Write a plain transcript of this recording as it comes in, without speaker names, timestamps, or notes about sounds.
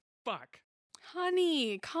Fuck.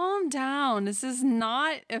 Honey, calm down. This is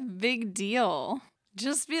not a big deal.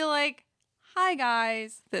 Just be like, hi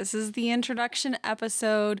guys. This is the introduction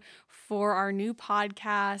episode for our new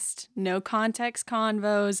podcast, No Context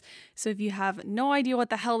Convos. So if you have no idea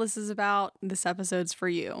what the hell this is about, this episode's for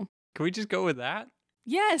you. Can we just go with that?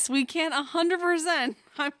 Yes, we can 100%.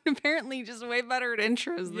 I'm apparently just way better at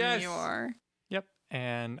intros than Yes. you are. Yep.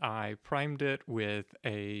 And I primed it with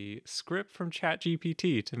a script from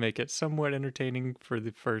ChatGPT to make it somewhat entertaining for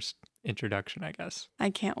the first introduction, I guess. I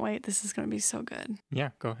can't wait. This is going to be so good.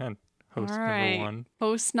 Yeah, go ahead. Host All number right. one.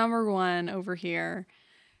 Host number one over here.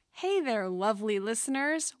 Hey there, lovely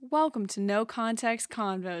listeners. Welcome to No Context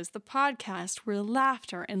Convos, the podcast where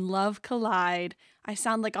laughter and love collide. I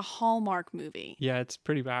sound like a Hallmark movie. Yeah, it's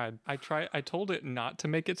pretty bad. I told it not to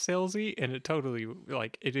make it salesy, and it totally,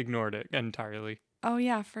 it ignored it entirely. Oh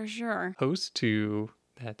yeah, for sure. Host two,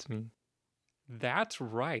 that's me. That's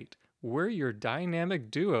right. We're your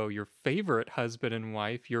dynamic duo, your favorite husband and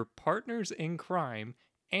wife, your partners in crime,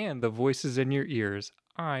 and the voices in your ears.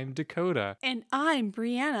 I'm Dakota. And I'm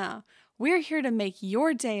Brianna. We're here to make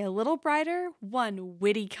your day a little brighter, one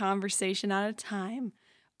witty conversation at a time.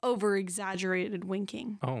 Over-exaggerated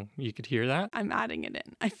winking. Oh, you could hear that? I'm adding it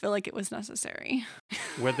in. I feel like it was necessary.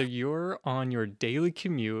 Whether you're on your daily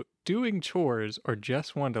commute, doing chores, or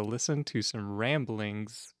just want to listen to some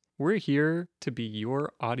ramblings, we're here to be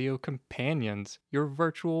your audio companions, your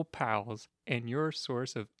virtual pals, and your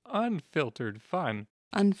source of unfiltered fun.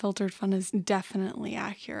 Unfiltered fun is definitely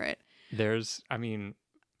accurate. I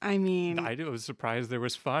I was surprised there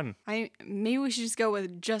was fun. maybe we should just go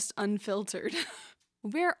with just unfiltered.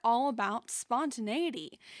 We're all about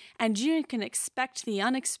spontaneity, and you can expect the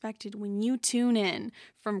unexpected when you tune in.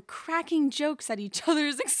 From cracking jokes at each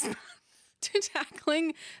other's expense to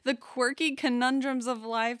tackling the quirky conundrums of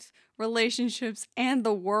life, relationships, and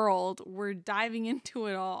the world, we're diving into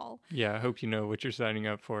it all. Yeah, I hope you know what you're signing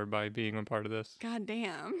up for by being a part of this. God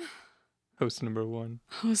damn. Host number one.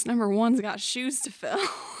 Host number one's got shoes to fill.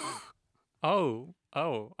 Oh,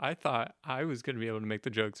 I thought I was going to be able to make the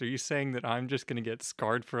jokes. Are you saying that I'm just going to get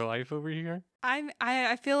scarred for life over here?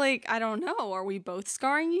 I feel like, I don't know, are we both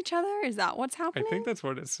scarring each other? Is that what's happening? I think that's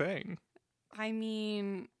what it's saying. I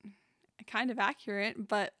mean, kind of accurate,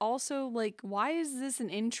 but also, like, why is this an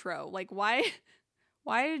intro? Like, why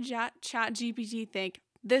did ChatGPT think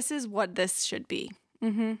this is what this should be?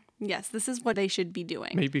 Yes, this is what they should be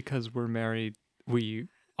doing. Maybe because we're married, we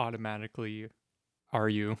automatically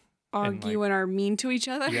argue and are mean to each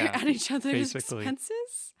other at each other's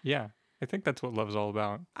expenses? Yeah, I think that's what love's all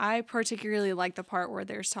about. I particularly like the part where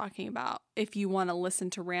there's talking about if you want to listen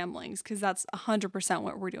to ramblings, because that's 100%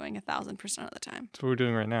 what we're doing 1,000% of the time. That's what we're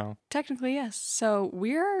doing right now. Technically, yes. So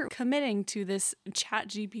we're committing to this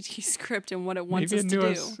ChatGPT script and what it wants us to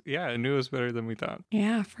do. It knew us better than we thought.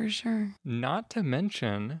 Yeah, for sure. Not to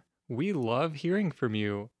mention, we love hearing from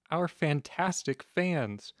you, our fantastic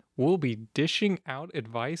fans. We'll be dishing out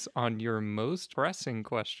advice on your most pressing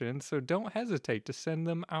questions, so don't hesitate to send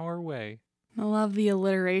them our way. I love the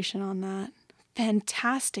alliteration on that.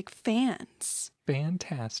 Fantastic fans.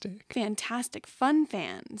 Fantastic. Fantastic fun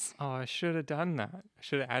fans. Oh, I should have done that. I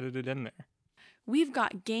should have added it in there. We've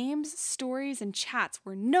got games, stories, and chats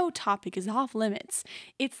where no topic is off limits.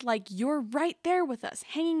 It's like you're right there with us,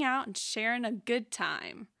 hanging out and sharing a good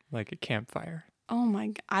time. Like a campfire. Oh my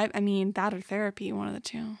God. I mean, that or therapy, one of the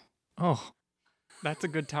two. Oh, that's a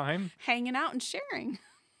good time. Hanging out and sharing.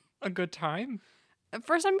 A good time?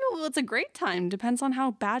 For some people, it's a great time. Depends on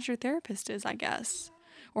how bad your therapist is, I guess.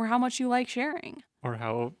 Or how much you like sharing. Or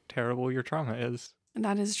how terrible your trauma is.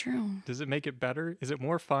 That is true. Does it make it better? Is it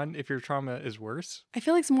more fun if your trauma is worse? I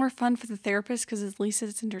feel like it's more fun for the therapist because at least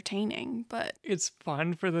it's entertaining, but... It's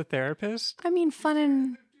fun for the therapist? I mean, fun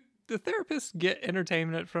and... The therapists get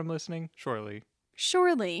entertainment from listening? Surely.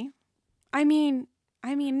 I mean,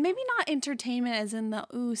 maybe not entertainment as in the,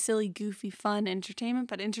 ooh, silly, goofy, fun entertainment,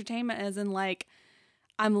 but entertainment as in, like,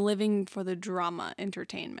 I'm living for the drama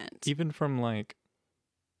entertainment. Even from, like,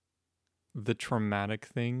 the traumatic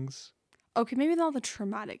things? Okay, maybe not the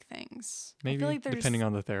traumatic things. Maybe, I feel like depending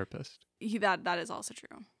on the therapist. That is also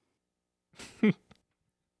true.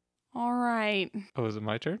 All right. Oh, is it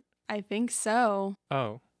my turn? I think so.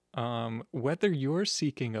 Oh. Whether you're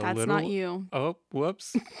seeking That's not you. Oh,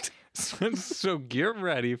 whoops. So get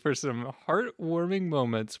ready for some heartwarming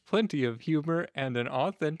moments, plenty of humor, and an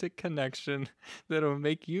authentic connection that'll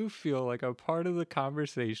make you feel like a part of the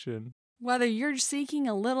conversation. Whether you're seeking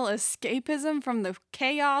a little escapism from the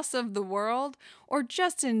chaos of the world or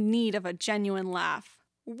just in need of a genuine laugh,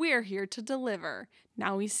 we're here to deliver.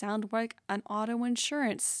 Now we sound like an auto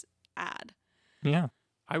insurance ad. Yeah.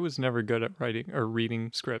 I was never good at writing or reading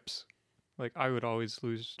scripts. Like, I would always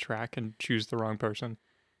lose track and choose the wrong person.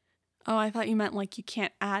 Oh, I thought you meant like you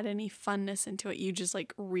can't add any funness into it. You just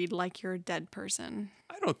like read like you're a dead person.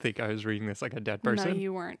 I don't think I was reading this like a dead person. No,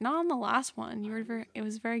 you weren't. Not on the last one. You were it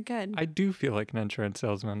was very good. I do feel like an insurance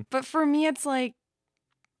salesman. But for me, it's like,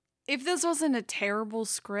 if this wasn't a terrible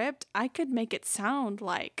script, I could make it sound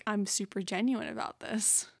like I'm super genuine about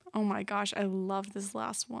this. Oh my gosh, I love this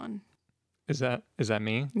last one. Is that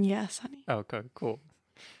me? Yes, honey. Okay, cool.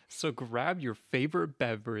 So grab your favorite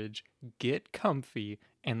beverage, get comfy,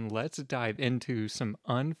 and let's dive into some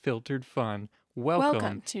unfiltered fun.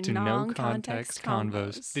 Welcome to No Context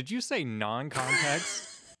Convos. Did you say non-context?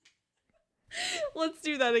 Let's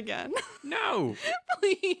do that again. No.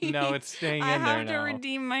 Please. No, it's staying in there now. I have to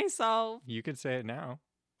redeem myself. You could say it now.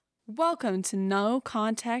 Welcome to No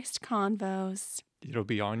Context Convos. It'll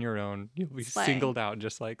be on your own. You'll be Slay. singled out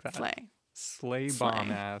just like that. Slay.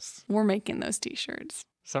 Bomb ass. We're making those t-shirts.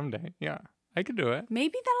 Someday, yeah. I could do it.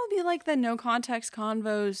 Maybe that'll be like the No Context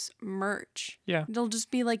Convos merch. Yeah. It'll just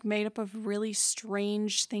be like made up of really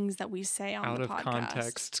strange things that we say on the podcast. Out of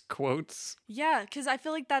context quotes. Yeah, because I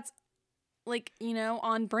feel like that's like, you know,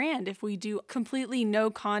 on brand. If we do completely no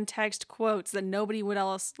context quotes that nobody would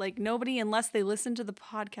else, like nobody, unless they listen to the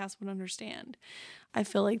podcast, would understand. I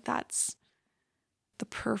feel like that's the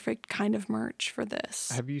perfect kind of merch for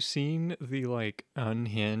this. Have you seen the like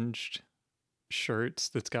unhinged shirts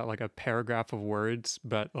that's got like a paragraph of words,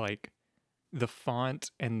 but like the font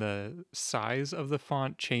and the size of the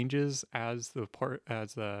font changes as the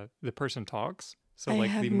person talks? So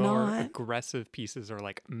like the more aggressive pieces are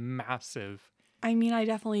like massive. I mean, I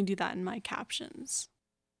definitely do that in my captions.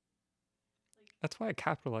 That's why I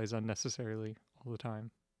capitalize unnecessarily all the time.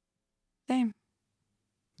 Same.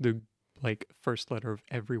 The like first letter of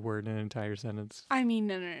every word in an entire sentence. I mean,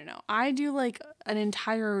 no. I do like an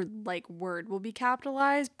entire like word will be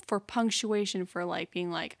capitalized for punctuation, for like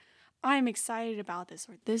being like, I'm excited about this,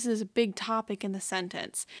 or this is a big topic in the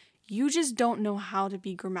sentence. You just don't know how to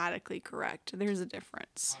be grammatically correct. There's a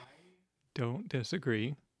difference. I don't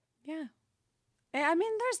disagree. Yeah. I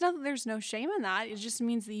mean, there's no shame in that. It just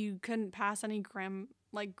means that you couldn't pass any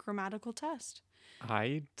grammatical test.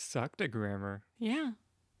 I sucked at grammar. Yeah.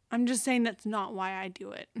 I'm just saying that's not why I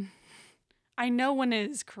do it. I know when it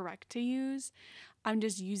is correct to use. I'm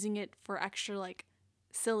just using it for extra like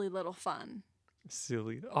silly little fun.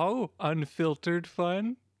 Silly. Oh, unfiltered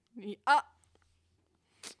fun?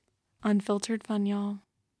 Unfiltered fun, y'all.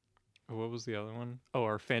 What was the other one? Oh,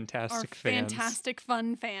 our fantastic fans. Fantastic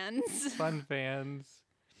fun fans. Fun fans.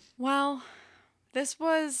 Well, this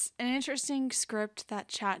was an interesting script that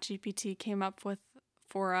ChatGPT came up with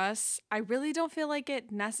for us. I really don't feel like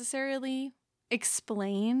it necessarily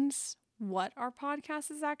explains what our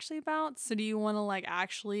podcast is actually about. So do you want to like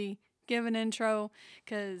actually give an intro?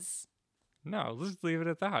 Because no, let's leave it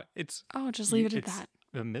at that. Just leave it at that.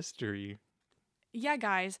 A mystery. Yeah,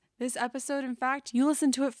 guys, this episode, in fact, you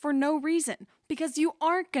listen to it for no reason because you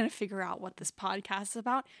aren't going to figure out what this podcast is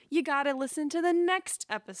about. You got to listen to the next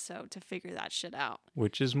episode to figure that shit out.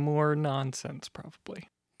 Which is more nonsense, probably.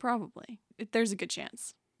 Probably. There's a good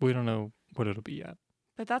chance. We don't know what it'll be yet.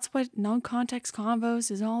 But that's what No Context Convos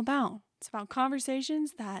is all about. It's about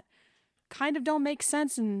conversations that kind of don't make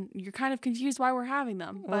sense and you're kind of confused why we're having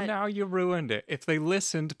them. Well, now you ruined it. If they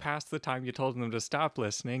listened past the time you told them to stop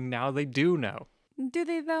listening, now they do know. Do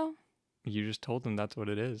they, though? You just told them that's what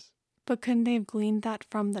it is. But couldn't they have gleaned that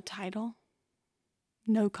from the title?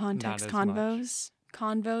 No Context Convos?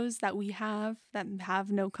 Convos that we have that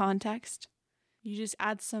have no context. You just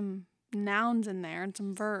add some nouns in there and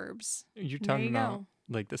some verbs. You're talking about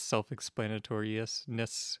like the self-explanatoriness.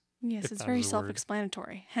 Yes, it's very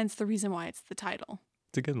self-explanatory. Hence the reason why it's the title.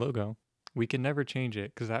 It's a good logo. We can never change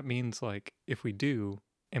it because that means like if we do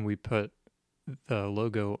and we put the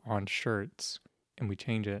logo on shirts and we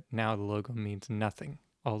change it, now the logo means nothing.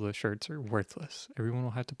 All the shirts are worthless. Everyone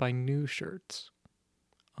will have to buy new shirts.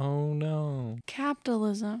 Oh no.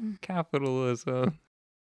 Capitalism.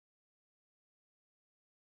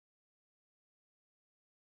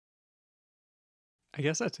 I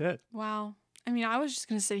guess that's it. Wow. I mean, I was just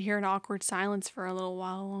going to sit here in awkward silence for a little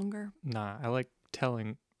while longer. Nah, I like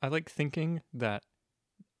thinking that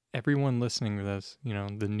everyone listening to this, you know,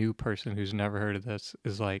 the new person who's never heard of this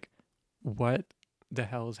is like, what the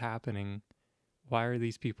hell is happening? Why are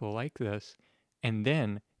these people like this? And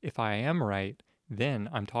then if I am right, then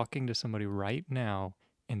I'm talking to somebody right now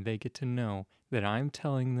and they get to know that I'm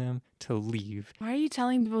telling them to leave. Why are you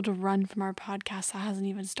telling people to run from our podcast that hasn't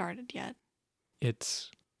even started yet? It's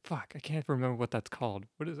Fuck, I can't remember what that's called.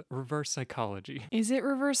 What is it? Reverse psychology. Is it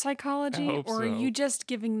reverse psychology? I hope Or are so. you just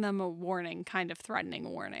giving them a warning, kind of threatening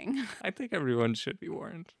warning? We I think everyone should be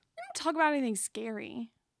warned. don't talk about anything scary.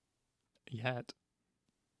 Yet.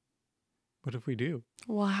 What if we do?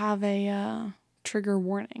 We'll have a trigger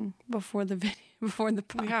warning before the video, before the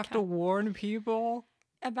podcast. We have to warn people?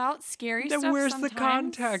 About scary Then stuff where's sometimes. the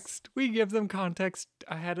context? We give them context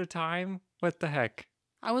ahead of time? What the heck?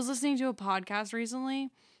 I was listening to a podcast recently,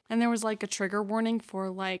 and there was like a trigger warning for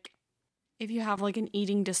like, if you have like an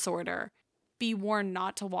eating disorder, be warned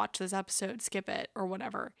not to watch this episode, skip it, or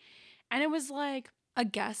whatever. And it was like a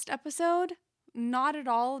guest episode, not at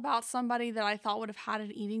all about somebody that I thought would have had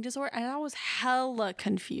an eating disorder. And I was hella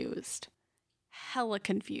confused.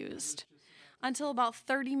 Until about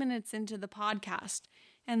 30 minutes into the podcast.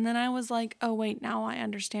 And then I was like, oh, wait, now I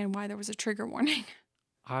understand why there was a trigger warning.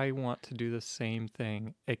 I want to do the same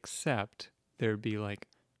thing, except there'd be like,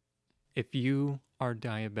 if you are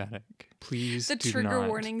diabetic, please The do trigger not.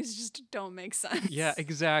 warnings just don't make sense. Yeah,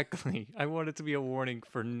 exactly. I want it to be a warning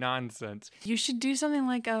for nonsense. You should do something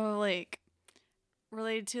like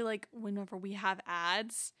related to like whenever we have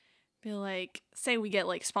ads, be like, say we get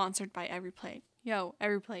like sponsored by EveryPlate. Yo,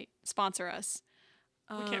 EveryPlate, sponsor us.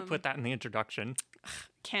 We can't put that in the introduction.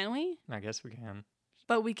 Can we? I guess we can.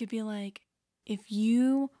 But we could be like, if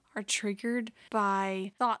you are triggered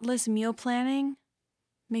by thoughtless meal planning,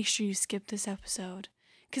 make sure you skip this episode.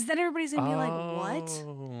 Because then everybody's going to be like, what?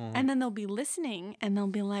 Oh. And then they'll be listening and they'll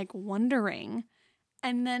be like wondering.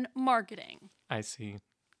 And then marketing, I see.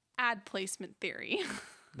 ad placement theory.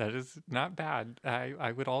 That is not bad.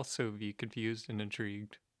 I would also be confused and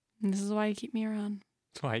intrigued. And this is why you keep me around.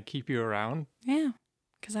 That's why I keep you around. Yeah.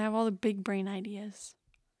 Because I have all the big brain ideas.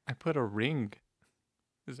 I put a ring.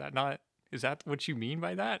 Is that what you mean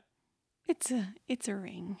by that? It's a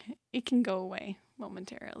ring. It can go away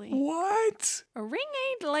momentarily. What? A ring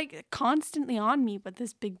ain't like constantly on me, but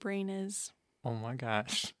this big brain is. Oh my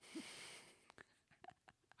gosh.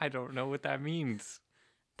 I don't know what that means.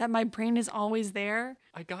 That my brain is always there.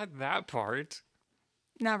 I got that part.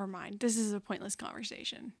 Never mind. This is a pointless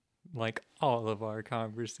conversation. Like all of our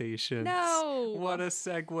conversations. No. What a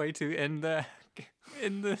segue to end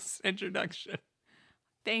this introduction.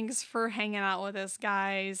 Thanks for hanging out with us,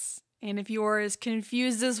 guys. And if you're as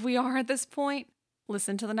confused as we are at this point,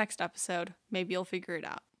 listen to the next episode. Maybe you'll figure it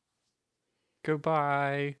out.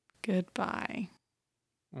 Goodbye. Goodbye.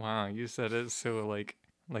 Wow, you said it so like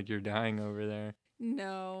you're dying over there.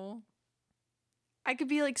 No. I could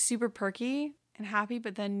be like super perky and happy,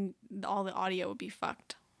 but then all the audio would be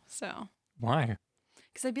fucked. So. Why?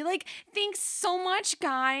 Because I'd be like, thanks so much,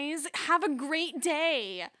 guys. Have a great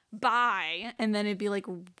day. Bye. And then it'd be like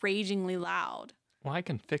ragingly loud. Well, I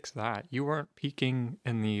can fix that. You weren't peaking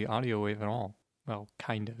in the audio wave at all. Well,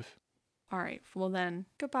 kind of. All right. Well, then,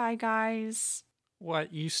 goodbye, guys.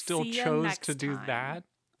 What? You still See ya chose next to do time. that?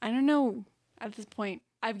 I don't know. At this point,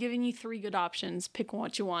 I've given you 3 good options. Pick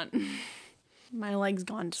what you want. My leg's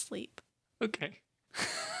gone to sleep. Okay.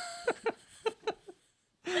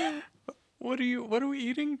 What are we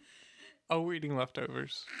eating? Oh, we're eating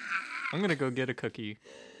leftovers. I'm gonna go get a cookie.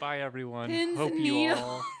 Bye everyone. Pins Hope and you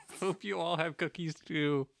needles. all have cookies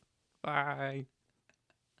too. Bye.